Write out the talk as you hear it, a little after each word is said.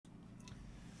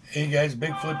Hey guys,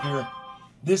 Big Flip here.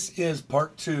 This is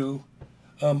part 2.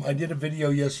 I did a video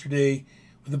yesterday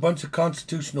with a bunch of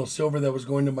constitutional silver that was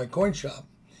going to my coin shop.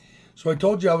 So I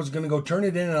told you I was going to go turn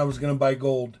it in and I was going to buy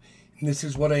gold. And this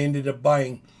is what I ended up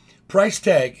buying. Price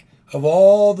tag of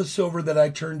all the silver that I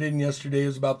turned in yesterday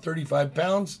is about 35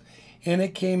 pounds. And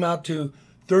it came out to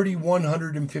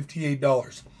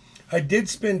 $3,158. I did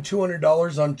spend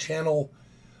 $200 on channel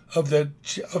of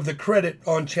the credit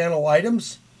on channel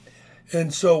items.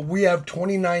 And so we have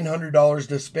 $2,900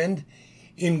 to spend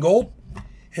in gold.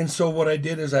 And so what I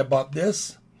did is I bought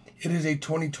this. It is a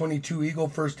 2022 Eagle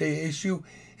first day issue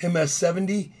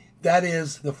MS70. That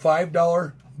is the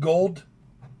 $5 gold.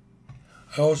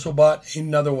 I also bought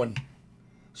another one.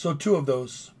 So 2 of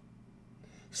those.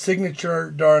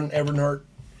 Signature Darn Evanhart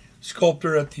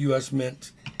sculptor at the US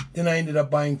Mint. Then I ended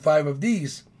up buying 5 of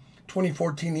these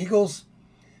 2014 Eagles.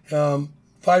 $5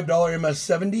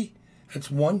 MS70.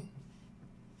 That's 1,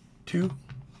 2,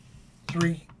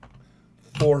 3,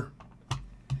 4,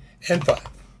 and 5.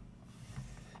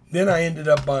 Then I ended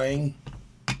up buying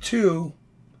 2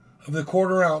 of the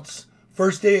quarter ounce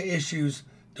first day issues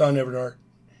Don Evanhart.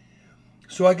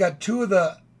 So I got 2 of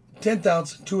the 10th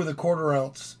ounce and 2 of the quarter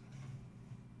ounce.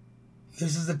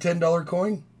 This is the $10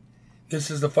 coin.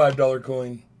 This is the $5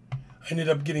 coin. I ended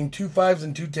up getting 2 5s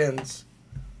and 2 10s.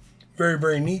 Very,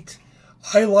 very neat.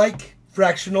 I like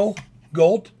fractional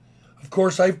gold. Of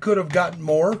course, I could have gotten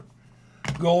more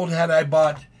gold had I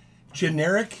bought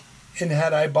generic and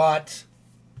had I bought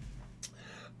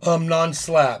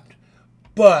non-slabbed.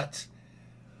 But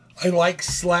I like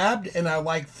slabbed and I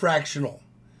like fractional.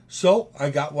 So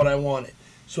I got what I wanted.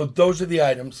 So those are the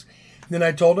items. Then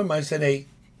I told him, I said, hey,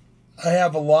 I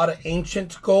have a lot of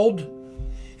ancient gold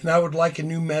and I would like a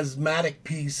numismatic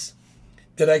piece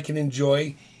that I can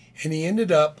enjoy. And he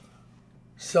ended up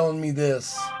selling me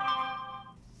this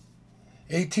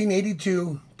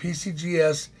 1882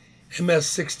 PCGS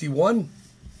MS61.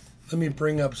 Let me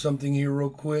bring up something here real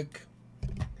quick.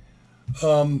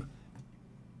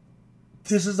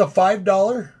 This is a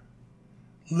 $5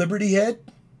 Liberty head.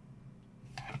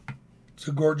 It's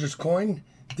a gorgeous coin.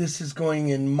 This is going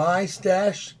in my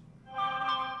stash.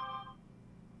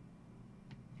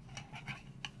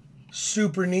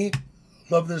 Super neat.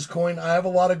 Love this coin. I have a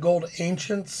lot of gold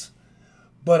ancients,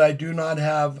 but I do not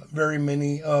have very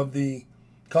many of the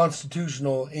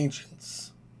constitutional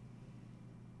ancients.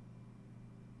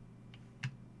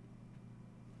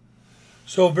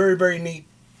 So very, very neat.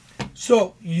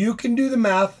 So you can do the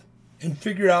math and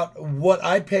figure out what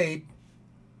I paid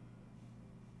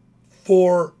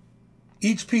for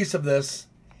each piece of this,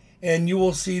 and you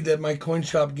will see that my coin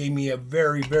shop gave me a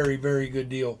very, very, very good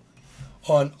deal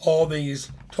on all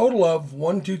these. Total of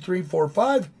 1, 2, 3, 4,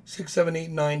 5, 6, 7, 8,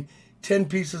 9, 10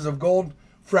 pieces of gold,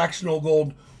 fractional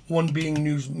gold, one being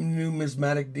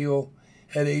numismatic deal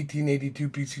at 1882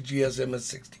 PCGS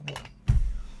MS61.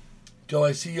 Till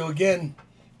I see you again,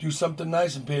 do something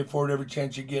nice and pay it forward every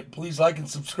chance you get. Please like and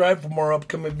subscribe for more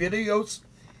upcoming videos,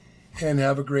 and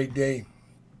have a great day.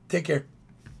 Take care.